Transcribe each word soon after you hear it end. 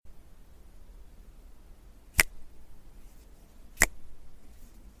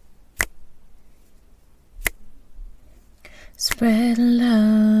Spread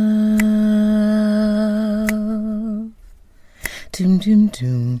love. Doom, doom,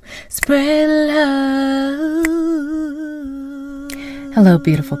 doom. Spread love. Hello,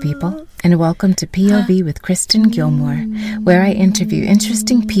 beautiful people, and welcome to POV with Kristen Gilmore, where I interview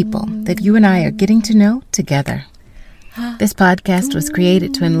interesting people that you and I are getting to know together. This podcast was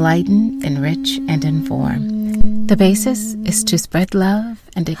created to enlighten, enrich, and inform. The basis is to spread love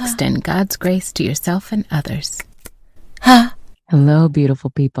and extend God's grace to yourself and others. Hello, beautiful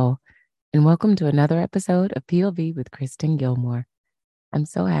people, and welcome to another episode of POV with Kristen Gilmore. I'm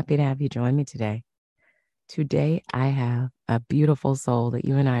so happy to have you join me today. Today, I have a beautiful soul that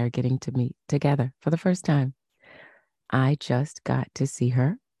you and I are getting to meet together for the first time. I just got to see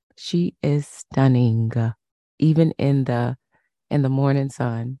her. She is stunning. Even in the morning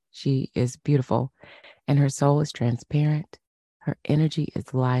sun, she is beautiful, and her soul is transparent. Her energy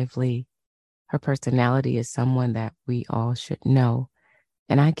is lively. Her personality is someone that we all should know,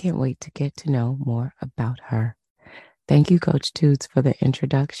 and I can't wait to get to know more about her. Thank you, Coach Toots, for the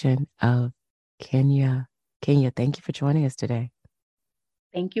introduction of Kenya. Kenya, thank you for joining us today.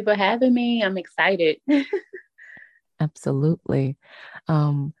 Thank you for having me. I'm excited. Absolutely.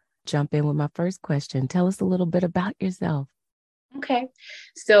 Jump in with my first question. Tell us a little bit about yourself. Okay.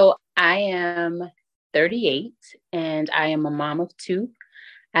 So I am 38 and I am a mom of two.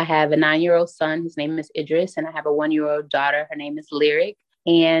 I have a 9-year-old son. His name is Idris, and I have a 1-year-old daughter. Her name is Lyric.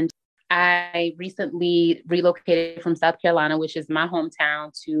 And I recently relocated from South Carolina, which is my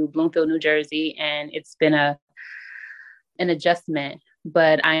hometown, to Bloomfield, New Jersey. And it's been an adjustment,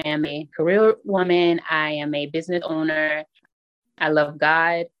 but I am a career woman. I am a business owner. I love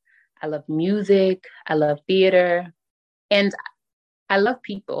God. I love music. I love theater. And I love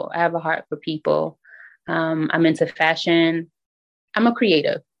people. I have a heart for people. I'm into fashion. I'm a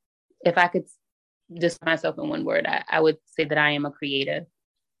creative. If I could describe myself in one word, I would say that I am a creative.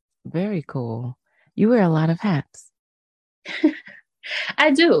 Very cool. You wear a lot of hats.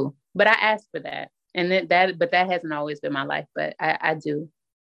 I do, but I asked for that. And but that hasn't always been my life, but I do.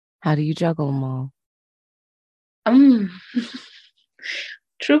 How do you juggle them all?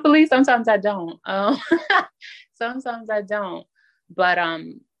 Truthfully, sometimes I don't. Sometimes I don't. But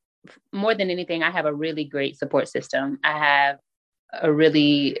more than anything, I have a really great support system. I have a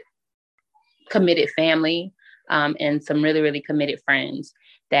really committed family and some really, really committed friends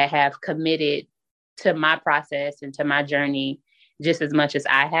that have committed to my process and to my journey just as much as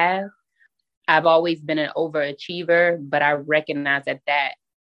I have. I've always been an overachiever, but I recognize that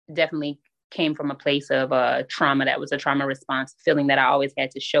definitely came from a place of trauma. That was a trauma response, feeling that I always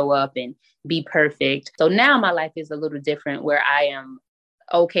had to show up and be perfect. So now my life is a little different, where I am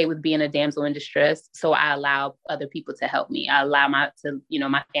okay with being a damsel in distress. So I allow other people to help me. I allow my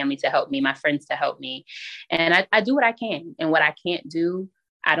family to help me, my friends to help me. And I do what I can, and what I can't do,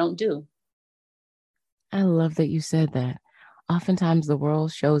 I don't do. I love that you said that. Oftentimes the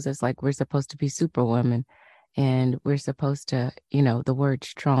world shows us like we're supposed to be superwoman, and we're supposed to, the word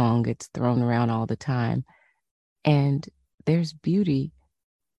strong, it's thrown around all the time. And there's beauty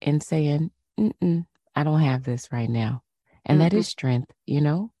in saying, I don't have this right now. And that is strength,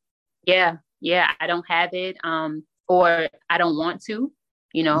 Yeah. I don't have it. Or I don't want to,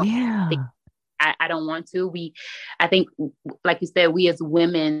 Yeah. I don't want to. I think, like you said, we as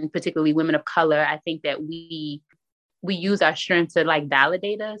women, particularly women of color, I think that we use our strength to like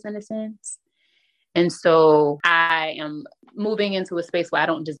validate us in a sense. And so I am moving into a space where I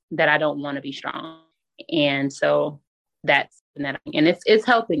don't want to be strong. And so and it's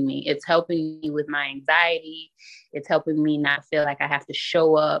helping me. It's helping me with my anxiety. It's helping me not feel like I have to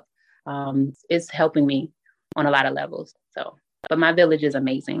show up. It's helping me on a lot of levels. So, but my village is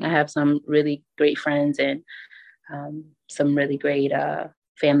amazing. I have some really great friends and some really great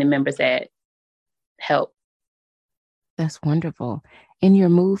family members that help. That's wonderful. In your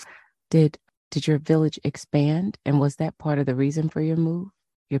move, did your village expand? And was that part of the reason for your move,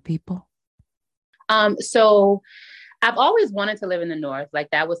 your people? So I've always wanted to live in the North. Like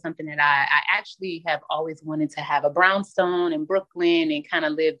that was something that I actually have always wanted to have a brownstone in Brooklyn and kind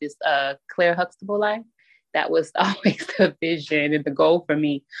of live this Claire Huxtable life. That was always the vision and the goal for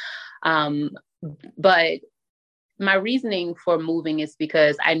me. But my reasoning for moving is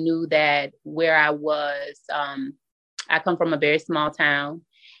because I knew that where I was, I come from a very small town,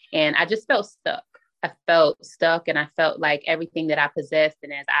 and I just felt stuck. I felt stuck, and I felt like everything that I possessed,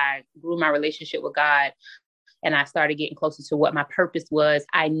 and as I grew my relationship with God, and I started getting closer to what my purpose was,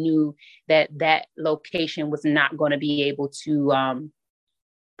 I knew that location was not going to be able to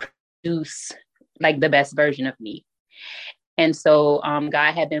produce like the best version of me. And so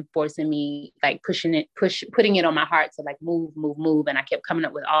God had been forcing me, like putting it on my heart to like move, move, move. And I kept coming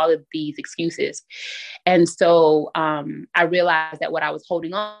up with all of these excuses. And so I realized that what I was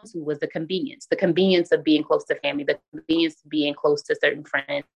holding on to was the convenience of being close to family, the convenience of being close to certain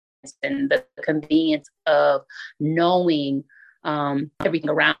friends, and the convenience of knowing everything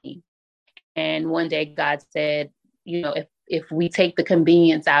around me. And one day God said, if we take the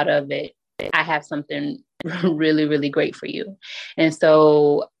convenience out of it, I have something really, really great for you. And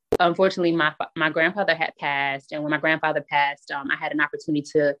so unfortunately, my grandfather had passed. And when my grandfather passed, I had an opportunity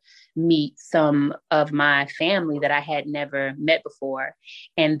to meet some of my family that I had never met before.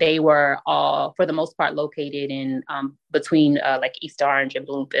 And they were all, for the most part, located in between like East Orange and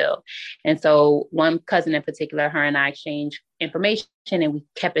Bloomfield. And so one cousin in particular, her and I exchanged information and we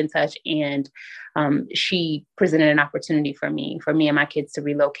kept in touch. And she presented an opportunity for me and my kids to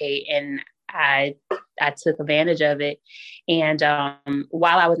relocate. And I took advantage of it. And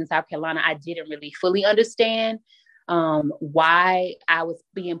while I was in South Carolina, I didn't really fully understand why I was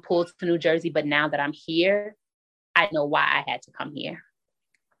being pulled to New Jersey. But now that I'm here, I know why I had to come here.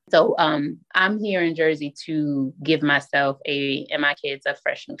 So I'm here in Jersey to give myself and my kids a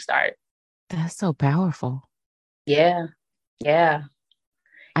fresh new start. That's so powerful. Yeah. Yeah.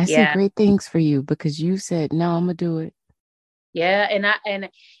 I see great things for you because you said, no, I'm going to do it. Yeah. And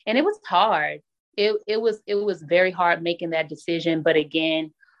it was hard. It was very hard making that decision. But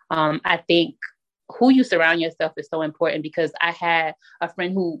again, I think who you surround yourself is so important, because I had a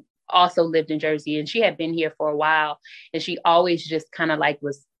friend who also lived in Jersey and she had been here for a while. And she always just kind of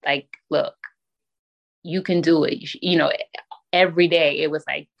was like, look, you can do it. Every day it was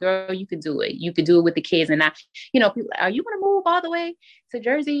like, girl, you can do it. You can do it with the kids. And people, are you going to move all the way to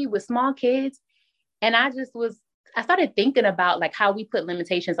Jersey with small kids? And I started thinking about like how we put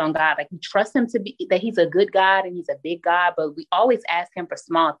limitations on God. Like we trust him that he's a good God and he's a big God, but we always ask him for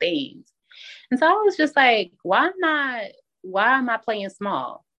small things. And so I was just like, why am I playing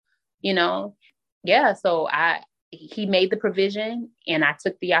small? Yeah. So he made the provision and I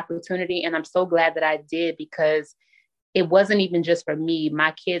took the opportunity, and I'm so glad that I did, because it wasn't even just for me.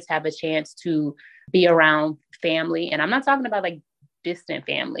 My kids have a chance to be around family. And I'm not talking about like distant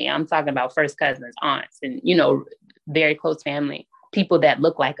family. I'm talking about first cousins, aunts, and, very close family, people that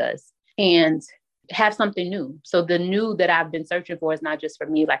look like us, and have something new. So the new that I've been searching for is not just for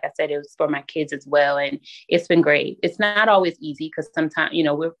me. Like I said, it was for my kids as well. And it's been great. It's not always easy because sometimes,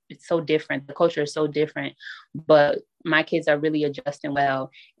 it's so different. The culture is so different, but my kids are really adjusting well.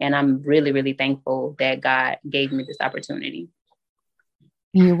 And I'm really, really thankful that God gave me this opportunity.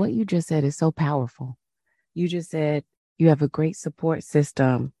 What you just said is so powerful. You just said you have a great support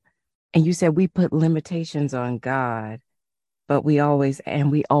system. And you said we put limitations on God, but we always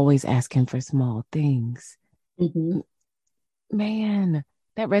ask him for small things. Mm-hmm. Man,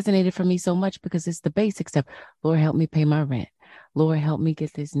 that resonated for me so much, because it's the basic stuff. Lord, help me pay my rent. Lord, help me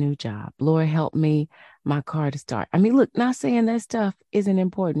get this new job. Lord, help me my car to start. I mean, look, not saying that stuff isn't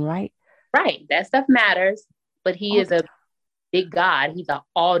important, right? Right. That stuff matters, but he is a big God. He's an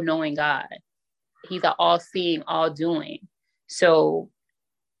all-knowing God. He's an all-seeing, all-doing. So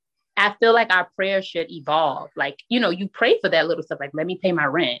I feel like our prayer should evolve. Like, you pray for that little stuff, like, let me pay my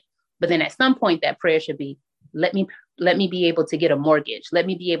rent. But then at some point that prayer should be, let me be able to get a mortgage. Let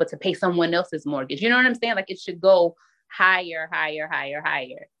me be able to pay someone else's mortgage. You know what I'm saying? Like it should go higher, higher, higher,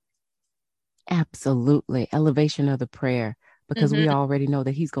 higher. Absolutely. Elevation of the prayer, because we already know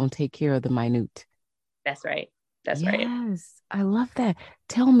that he's going to take care of the minute. That's right. That's right. Yes. I love that.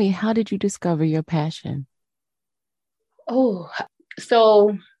 Tell me, how did you discover your passion? Oh,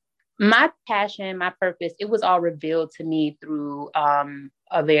 so my passion, my purpose, it was all revealed to me through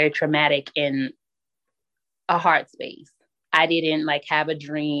a very traumatic and a hard space. I didn't have a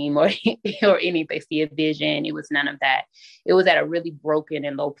dream or anything, see a vision. It was none of that. It was at a really broken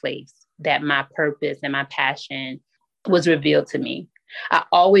and low place that my purpose and my passion was revealed to me. I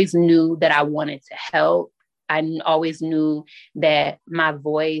always knew that I wanted to help. I always knew that my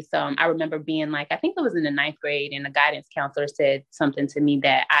voice, I remember being I think it was in the 9th grade, and the guidance counselor said something to me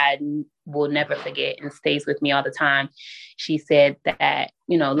that I will never forget and stays with me all the time. She said that,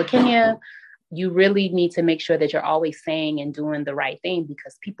 LaKenya, you really need to make sure that you're always saying and doing the right thing,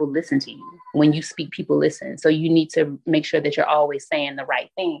 because people listen to you. When you speak, people listen. So you need to make sure that you're always saying the right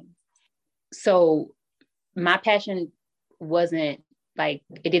thing. So my passion wasn't it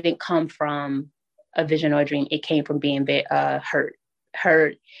didn't come from a vision or a dream. It came from being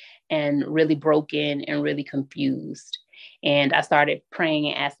hurt and really broken and really confused. And I started praying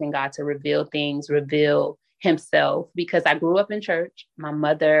and asking God to reveal things, reveal himself, because I grew up in church. My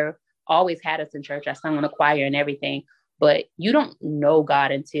mother always had us in church. I sung in the choir and everything, but you don't know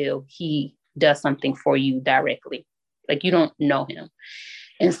God until he does something for you directly. Like you don't know him.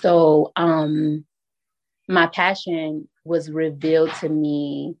 And so my passion was revealed to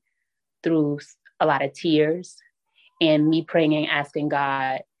me through a lot of tears and me praying and asking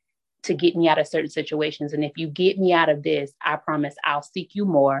God to get me out of certain situations. And if you get me out of this, I promise I'll seek you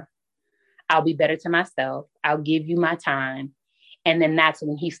more. I'll be better to myself. I'll give you my time. And then that's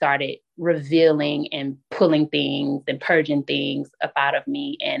when he started revealing and pulling things and purging things up out of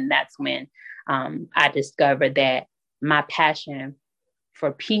me. And that's when I discovered that my passion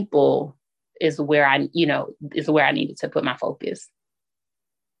for people is where I needed to put my focus.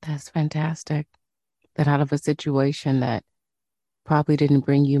 That's fantastic. That out of a situation that probably didn't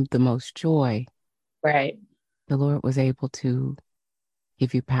bring you the most joy, right, the Lord was able to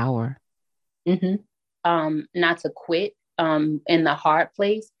give you power. Not to quit in the hard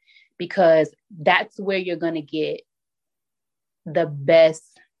place, because that's where you're going to get the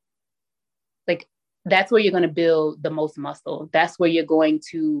best, like that's where you're going to build the most muscle. That's where you're going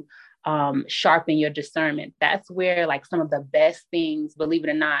to sharpen your discernment. That's where like some of the best things, believe it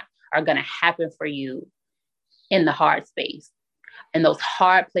or not, are going to happen for you in the hard space. In those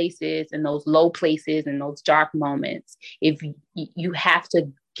hard places and those low places and those dark moments, if you have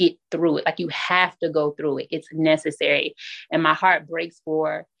to get through it, like you have to go through it, it's necessary. And my heart breaks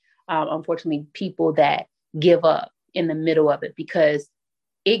for, unfortunately, people that give up in the middle of it, because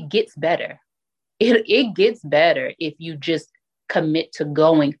it gets better. It gets better if you just commit to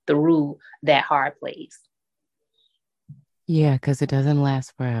going through that hard place. Yeah, because it doesn't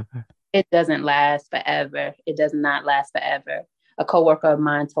last forever. It doesn't last forever. It does not last forever. A coworker of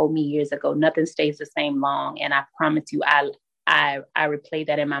mine told me years ago, nothing stays the same long. And I promise you, I replay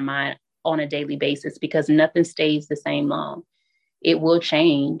that in my mind on a daily basis, because nothing stays the same long. It will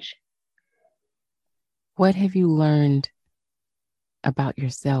change. What have you learned about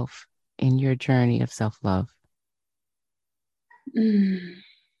yourself in your journey of self-love? The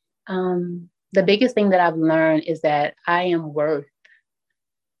biggest thing that I've learned is that I am worth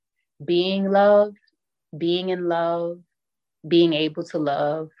being loved, being in love, being able to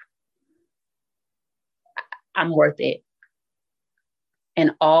love. I'm worth it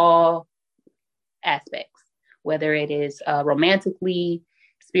in all aspects, whether it is romantically,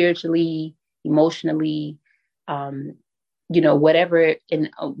 spiritually, emotionally, whatever, in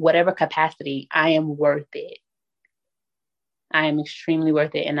whatever capacity, I am worth it. I am extremely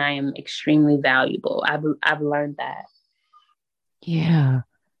worth it, and I am extremely valuable. I've learned that. Yeah,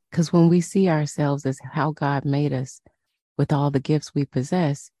 because when we see ourselves as how God made us with all the gifts we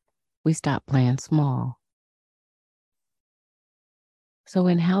possess, we stop playing small. So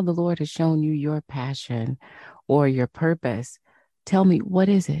in how the Lord has shown you your passion or your purpose, tell me, what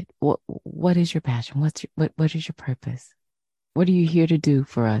is it? What is your passion? What is your purpose? What are you here to do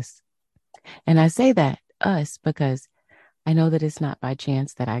for us? And I say that, us, because I know that it's not by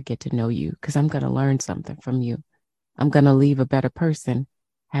chance that I get to know you, because I'm going to learn something from you. I'm going to leave a better person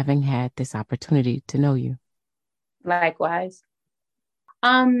having had this opportunity to know you. Likewise.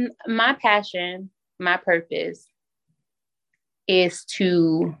 My passion, my purpose is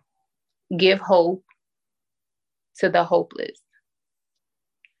to give hope to the hopeless,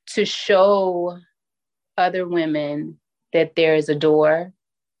 to show other women that there is a door,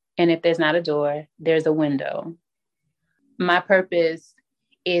 and if there's not a door, there's a window. My purpose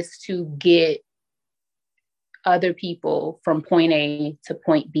is to get other people from point A to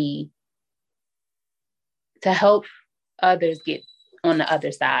point B, to help others get on the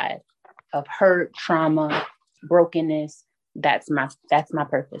other side of hurt, trauma, brokenness. That's my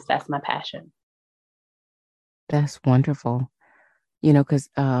purpose. That's my passion. That's wonderful. Because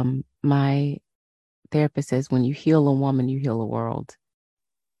my therapist says when you heal a woman, you heal a world.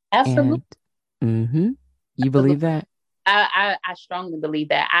 Absolutely. And, you believe that? I strongly believe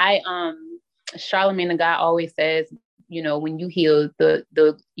that. Charlemagne the God always says, when you heal,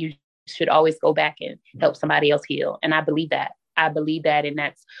 you should always go back and help somebody else heal. And I believe that. And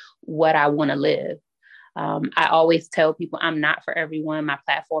that's what I want to live. I always tell people I'm not for everyone. My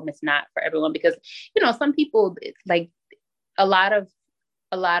platform is not for everyone, because, some people, like a lot of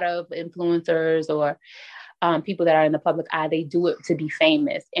influencers or people that are in the public eye, they do it to be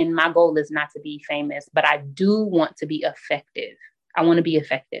famous. And my goal is not to be famous, but I do want to be effective. I want to be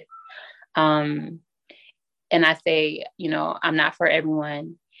effective. And I say, I'm not for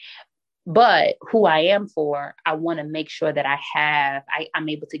everyone, but who I am for, I want to make sure that I'm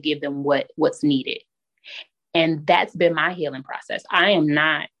able to give them what's needed. And that's been my healing process. I am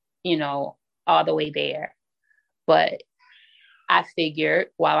not, all the way there, but I figured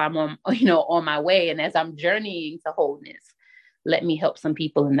while I'm on, on my way, and as I'm journeying to wholeness, let me help some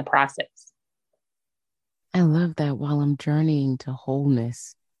people in the process. I love that, while I'm journeying to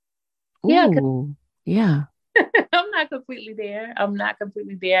wholeness. Yeah, Ooh, yeah. I'm not completely there. I'm not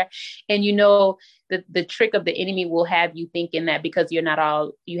completely there. And the trick of the enemy will have you thinking that because you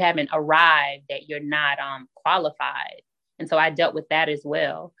haven't arrived, that you're not qualified. And so I dealt with that as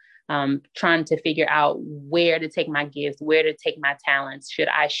well. Trying to figure out where to take my gifts, where to take my talents. Should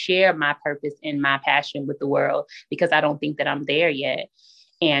I share my purpose and my passion with the world? Because I don't think that I'm there yet.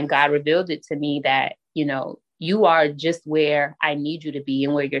 And God revealed it to me that, you are just where I need you to be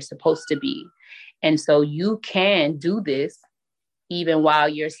and where you're supposed to be. And so you can do this even while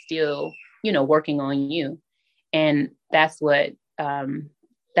you're still, working on you. And that's where I'm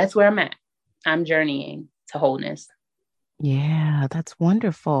at. I'm journeying to wholeness. Yeah, that's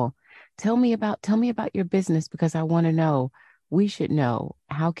wonderful. Tell me about your business, because I want to know. We should know.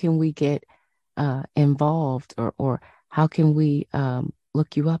 How can we get involved, or how can we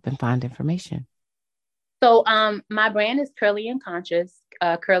look you up and find information? So my brand is Curly and Conscious,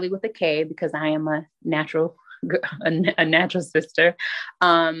 Curly with a K, because I am a natural a natural sister.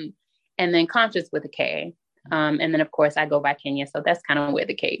 And then Conscious with a K. And then of course I go by Kenya. So that's kind of where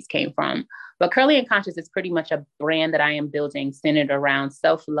the K's came from. But Curly and Conscious is pretty much a brand that I am building centered around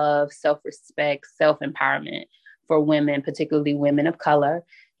self-love, self-respect, self-empowerment for women, particularly women of color.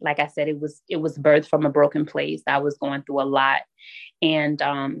 Like I said, it was birthed from a broken place. I was going through a lot. And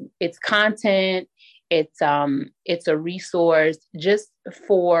it's content, it's a resource just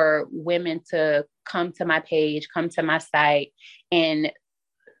for women to come to my page, come to my site, and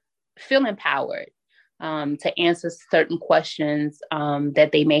feel empowered to answer certain questions that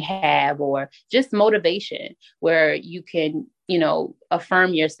they may have, or just motivation where you can,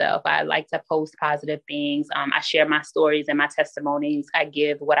 affirm yourself. I like to post positive things. I share my stories and my testimonies. I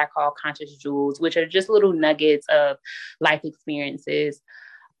give what I call conscious jewels, which are just little nuggets of life experiences.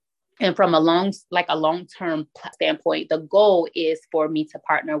 And from a long-term standpoint, the goal is for me to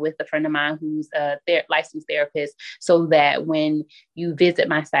partner with a friend of mine who's a licensed therapist, so that when you visit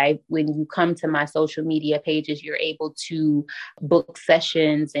my site, when you come to my social media pages, you're able to book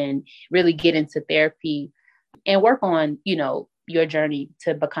sessions and really get into therapy and work on, your journey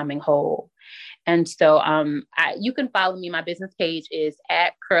to becoming whole. And so you can follow me. My business page is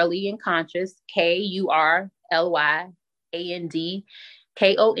at Curly and Conscious,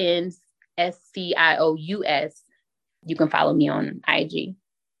 KurlyandKonscious. You can follow me on IG.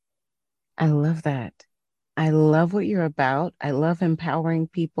 I love that. I love what you're about. I love empowering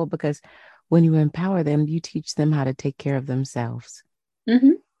people, because when you empower them, you teach them how to take care of themselves.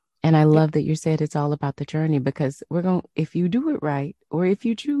 Mm-hmm. And I love that you said it's all about the journey, because if you do it right, or if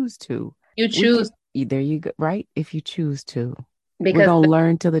you choose to, You choose. there you go, right? If you choose to, we're Because going to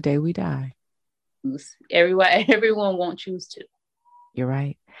learn till the day we die. everyone won't choose to. You're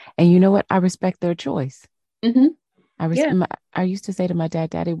right. And you know what? I respect their choice. Mm-hmm. I used to say to my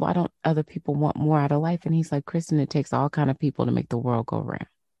dad, Daddy, why don't other people want more out of life? And he's like, Kristen, it takes all kind of people to make the world go round.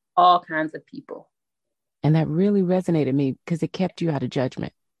 All kinds of people. And that really resonated with me, because it kept you out of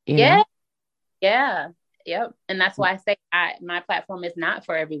judgment. Yeah. Yeah. Yep. And that's why I say my platform is not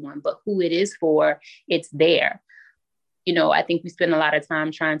for everyone, but who it is for, it's there. I think we spend a lot of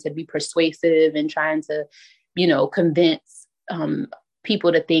time trying to be persuasive and trying to, convince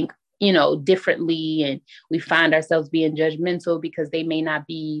people to think, differently. And we find ourselves being judgmental because they may not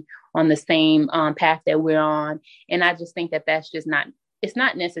be on the same path that we're on. And I just think that that's just it's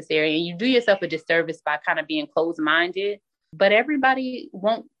not necessary. And you do yourself a disservice by kind of being closed-minded, but everybody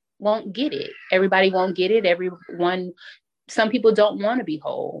won't get it. Everybody won't get it. Some people don't want to be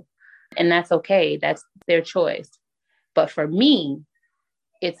whole, and that's okay. That's their choice. But for me,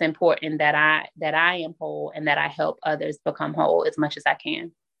 it's important that I am whole and that I help others become whole as much as I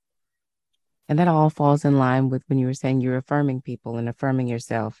can. And that all falls in line with when you were saying you're affirming people and affirming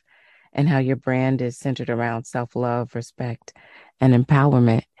yourself, and how your brand is centered around self-love, respect, and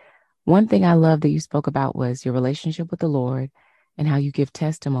empowerment. One thing I love that you spoke about was your relationship with the Lord, and how you give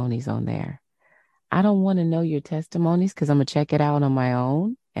testimonies on there. I don't want to know your testimonies, because I'm going to check it out on my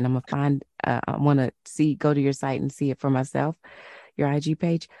own, and I'm going to I want to go to your site and see it for myself, your IG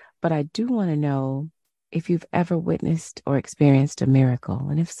page. But I do want to know if you've ever witnessed or experienced a miracle.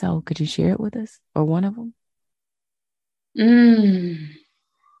 And if so, could you share it with us, or one of them?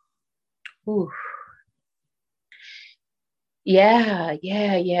 Ooh. Yeah.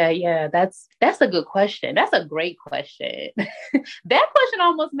 That's a good question. That's a great question. That question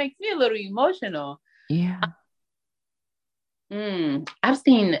almost makes me a little emotional. Yeah. I've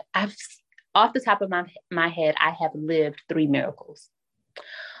off the top of my head, I have lived 3 miracles.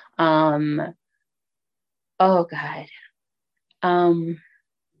 Um, oh God. I,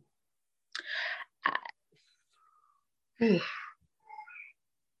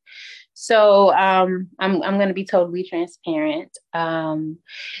 So I'm going to be totally transparent. About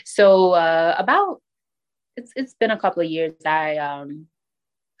it's been a couple of years. I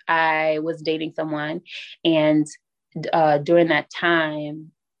was dating someone, and during that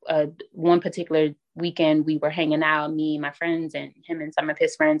time, one particular weekend we were hanging out, me, my friends, and him and some of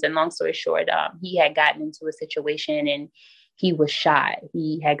his friends. And long story short, he had gotten into a situation and he was shot.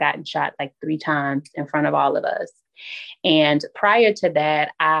 He had gotten shot like 3 times in front of all of us. And prior to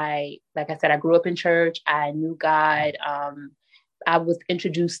that, like I said, I grew up in church. I knew God. I was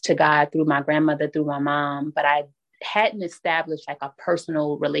introduced to God through my grandmother, through my mom, but I hadn't established like a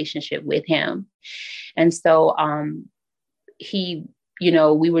personal relationship with him. And so he,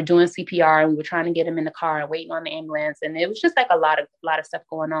 we were doing CPR and we were trying to get him in the car and waiting on the ambulance. And it was just like a lot of stuff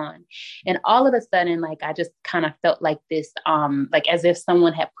going on. And all of a sudden, like, I just kind of felt like this, like as if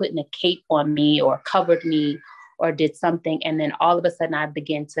someone had put in a cape on me or covered me or did something. And then all of a sudden I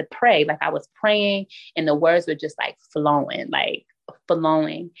began to pray. Like I was praying and the words were just like flowing.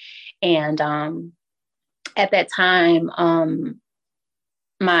 And at that time,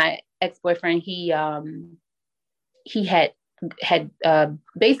 my ex-boyfriend, he had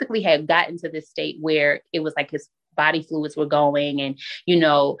basically had gotten to this state where it was like his body fluids were going. And,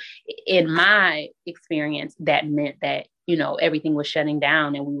 in my experience, that meant that, everything was shutting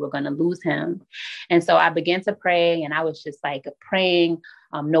down and we were going to lose him. And so I began to pray, and I was just like praying,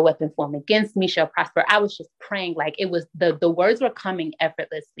 no weapon formed against me shall prosper. I was just praying, like it was the words were coming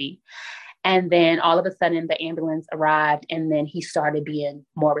effortlessly. And then all of a sudden the ambulance arrived, and then he started being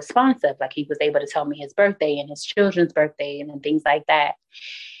more responsive. Like he was able to tell me his birthday and his children's birthday and things like that.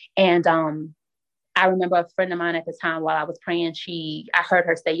 And I remember a friend of mine at the time, while I was praying, I heard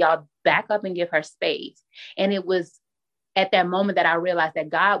her say, y'all back up and give her space. And it was at that moment that I realized that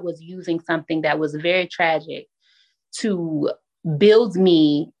God was using something that was very tragic to build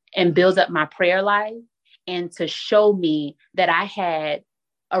me and build up my prayer life, and to show me that I had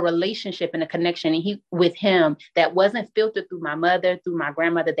a relationship and a connection with him that wasn't filtered through my mother, through my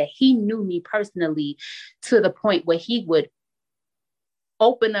grandmother, that he knew me personally to the point where he would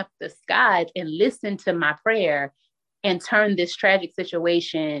open up the skies and listen to my prayer and turn this tragic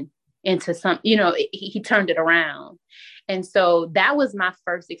situation into he turned it around. And so that was my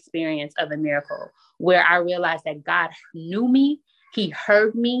first experience of a miracle, where I realized that God knew me, he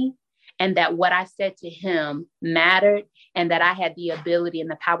heard me, and that what I said to him mattered, and that I had the ability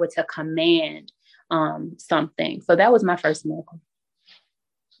and the power to command something. So that was my first miracle.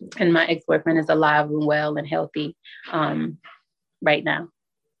 And my ex-boyfriend is alive and well and healthy right now.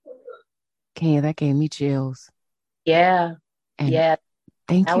 Kenya, that gave me chills. Yeah. And yeah.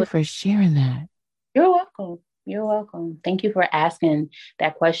 Thank you for sharing that. You're welcome. You're welcome. Thank you for asking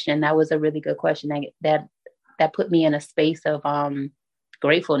that question. That was a really good question. That put me in a space of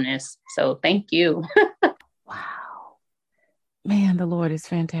gratefulness. So thank you. Wow. Man, the Lord is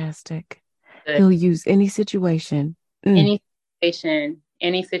fantastic. Good. He'll use any situation. Any situation.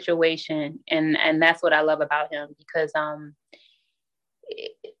 And that's what I love about him, because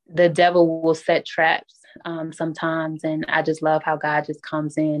the devil will set traps sometimes. And I just love how God just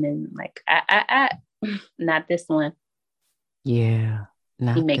comes in and like, not this one. Yeah,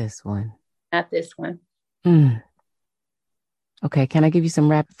 not this one. Not this one. Okay, can I give you some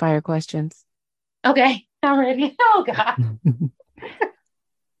rapid fire questions? Okay, I'm ready. Oh, God.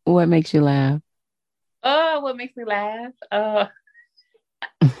 What makes you laugh? Oh, what makes me laugh? What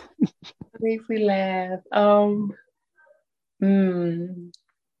makes me laugh?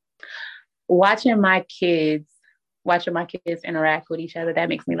 Watching my kids interact with each other, that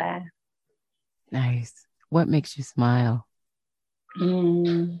makes me laugh. Nice. What makes you smile?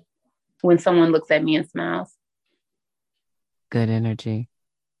 When someone looks at me and smiles. Good energy.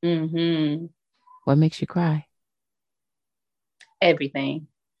 Mm-hmm. What makes you cry? Everything.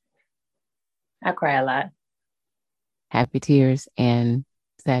 I cry a lot. Happy tears and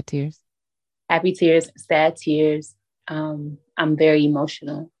sad tears? Happy tears, sad tears. I'm very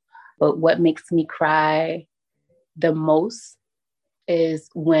emotional. But what makes me cry the most is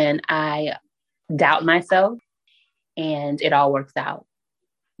when I doubt myself and it all works out.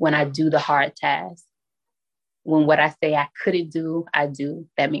 When I do the hard task. When what I say I couldn't do, I do.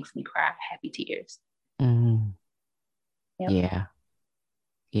 That makes me cry. Happy tears. Mm-hmm. Yep. Yeah.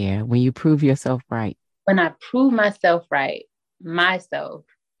 Yeah. When you prove yourself right. When I prove myself right, myself.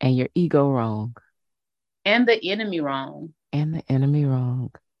 And your ego wrong. And the enemy wrong. And the enemy wrong.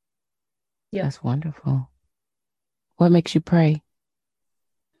 Yeah. That's wonderful. What makes you pray?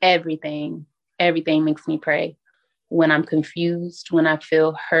 Everything. Everything makes me pray. When I'm confused, when I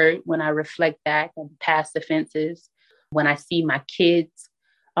feel hurt, when I reflect back on past offenses, when I see my kids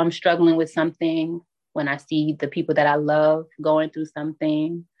struggling with something, when I see the people that I love going through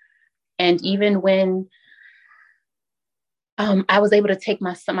something. And even when I was able to take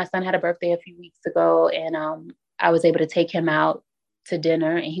my son had a birthday a few weeks ago, and I was able to take him out to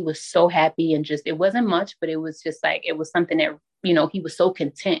dinner, and he was so happy, and just, it wasn't much, but it was just like, it was something that, he was so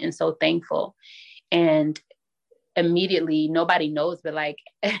content and so thankful. And immediately, nobody knows, but like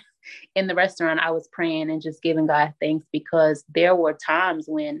in the restaurant, I was praying and just giving God thanks, because there were times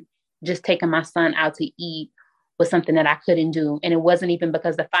when just taking my son out to eat was something that I couldn't do. And it wasn't even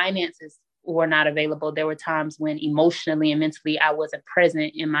because the finances were not available. There were times when emotionally and mentally I wasn't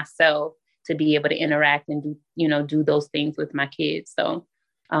present in myself to be able to interact and do those things with my kids. So,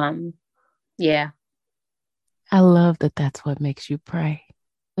 yeah. I love that that's what makes you pray.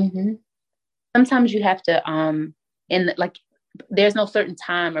 Mm-hmm. Sometimes you have to, and like, there's no certain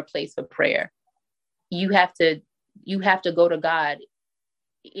time or place for prayer. You have to go to God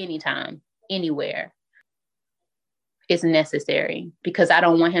anytime, anywhere is necessary, because I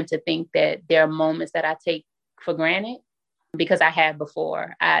don't want him to think that there are moments that I take for granted, because I have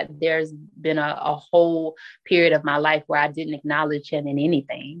before. There's been a whole period of my life where I didn't acknowledge him in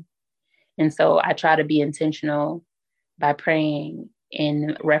anything. And so I try to be intentional by praying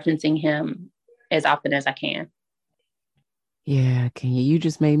and referencing him as often as I can. Yeah, Kenya, you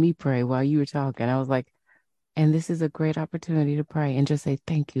just made me pray while you were talking. I was like, and this is a great opportunity to pray and just say,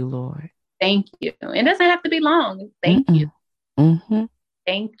 thank you, Lord. Thank you. It doesn't have to be long. Thank you. Mm-hmm.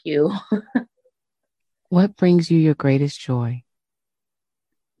 Thank you. What brings you your greatest joy?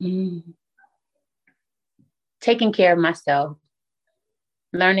 Taking care of myself.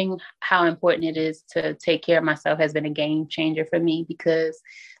 Learning how important it is to take care of myself has been a game changer for me, because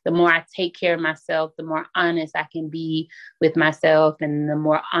the more I take care of myself, the more honest I can be with myself, and the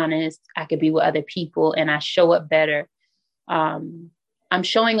more honest I can be with other people, and I show up better. I'm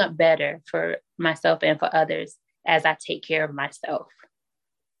showing up better for myself and for others as I take care of myself.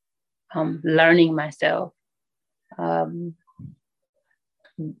 Learning myself,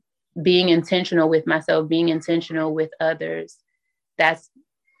 being intentional with myself, being intentional with others.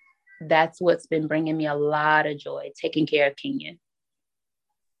 That's what's been bringing me a lot of joy, taking care of Kenya.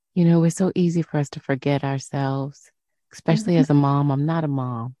 It's so easy for us to forget ourselves, especially as a mom. I'm not a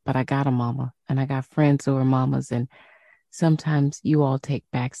mom, but I got a mama, and I got friends who are mamas. And sometimes you all take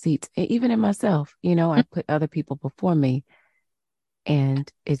back seats. Even in myself, I put other people before me,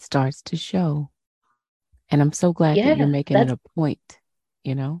 and it starts to show. And I'm so glad that you're making it a point,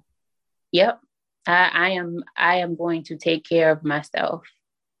 Yep. I am going to take care of myself.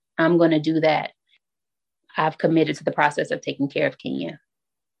 I'm going to do that. I've committed to the process of taking care of Kenya.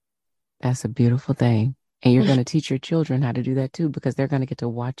 That's a beautiful thing. And you're going to teach your children how to do that too, because they're going to get to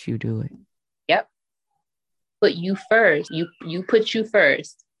watch you do it. Yep. Put you first. You put you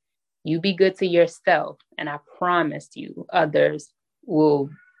first. You be good to yourself. And I promise you, others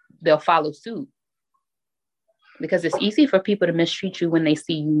they'll follow suit. Because it's easy for people to mistreat you when they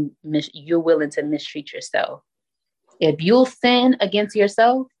see you're willing to mistreat yourself. If you'll sin against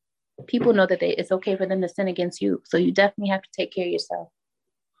yourself, people know that it's okay for them to sin against you. So you definitely have to take care of yourself.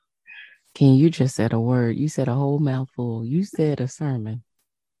 You just said a word. You said a whole mouthful. You said a sermon.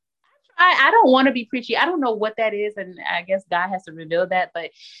 I don't want to be preachy. I don't know what that is. And I guess God has to reveal that. But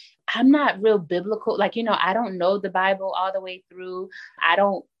I'm not real biblical. Like, I don't know the Bible all the way through. I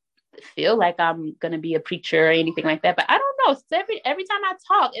don't feel like I'm going to be a preacher or anything like that. But I don't know. So every time I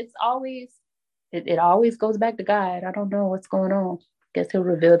talk, it's always, it always goes back to God. I don't know what's going on. I guess he'll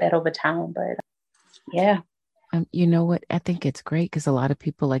reveal that over time. But yeah. You know what? I think it's great because a lot of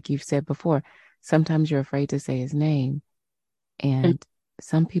people, like you've said before, sometimes you're afraid to say his name. And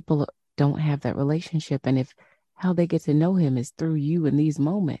some people don't have that relationship. And how they get to know him is through you in these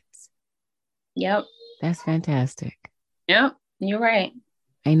moments. Yep. That's fantastic. Yep. You're right.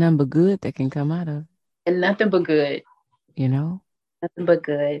 Ain't nothing but good that can come out of. And nothing but good. Nothing but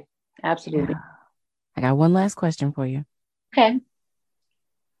good. Absolutely. Yeah. I got one last question for you. Okay.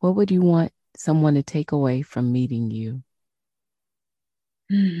 What would you want someone to take away from meeting you?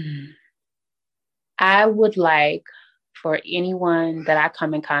 I would like for anyone that I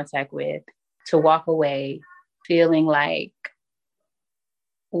come in contact with to walk away feeling like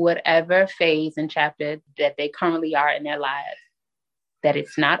whatever phase and chapter that they currently are in their lives, that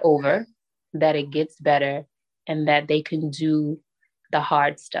it's not over, that it gets better, and that they can do the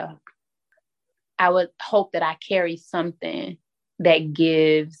hard stuff. I would hope that I carry something that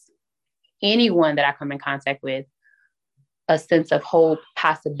gives anyone that I come in contact with a sense of hope,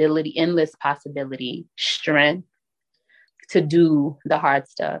 possibility, endless possibility, strength to do the hard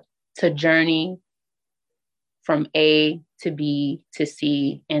stuff, to journey from A to B to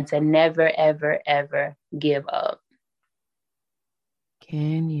C, and to never, ever, ever give up.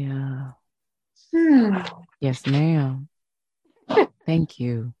 Kenya. Yes, ma'am. Thank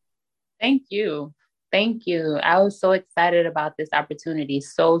you. Thank you. Thank you. I was so excited about this opportunity.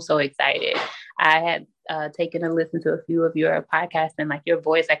 So excited. I had taken a listen to a few of your podcasts, and like your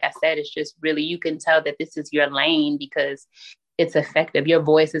voice, like I said, it's just really, you can tell that this is your lane because it's effective. Your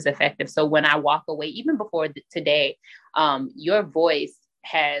voice is effective. So when I walk away, even before today, your voice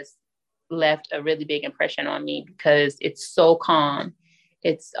has left a really big impression on me because it's so calm.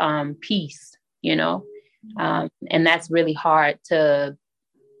 It's peace, you know, and that's really hard to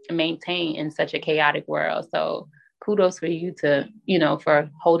maintain in such a chaotic world. So kudos for you to, you know, for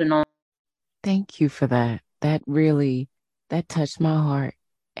holding on. Thank you for that. That touched my heart.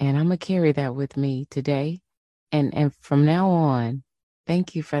 And I'm going to carry that with me today. And from now on,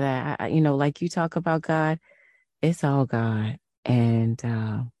 thank you for that. You know, like you talk about God, it's all God. And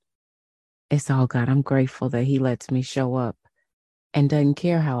it's all God. I'm grateful that he lets me show up and doesn't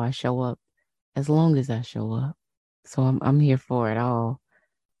care how I show up as long as I show up. So I'm here for it all.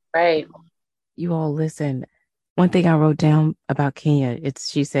 Right. You all listen. One thing I wrote down about Kenya,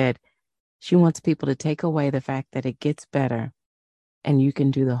 she said she wants people to take away the fact that it gets better and you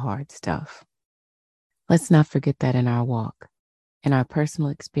can do the hard stuff. Let's not forget that in our walk, in our personal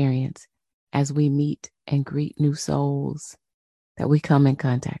experience, as we meet and greet new souls that we come in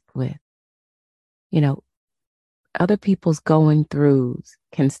contact with. You know, other people's going throughs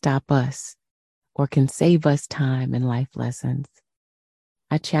can stop us or can save us time and life lessons.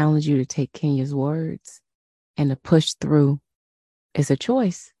 I challenge you to take Kenya's words and to push through. It's a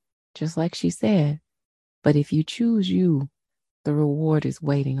choice, just like she said. But if you choose you, the reward is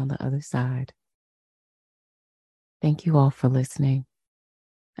waiting on the other side. Thank you all for listening.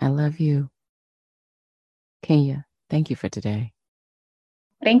 I love you. Kenya, thank you for today.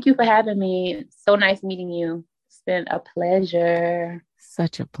 Thank you for having me. So nice meeting you. It's been a pleasure.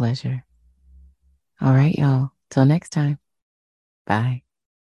 Such a pleasure. All right, y'all. Till next time. Bye.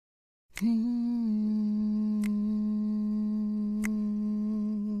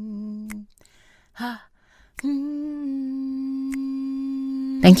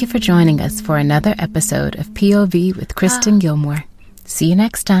 Thank you for joining us for another episode of POV with Kristen Gilmore. See you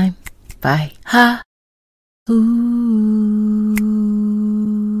next time. Bye. Ooh.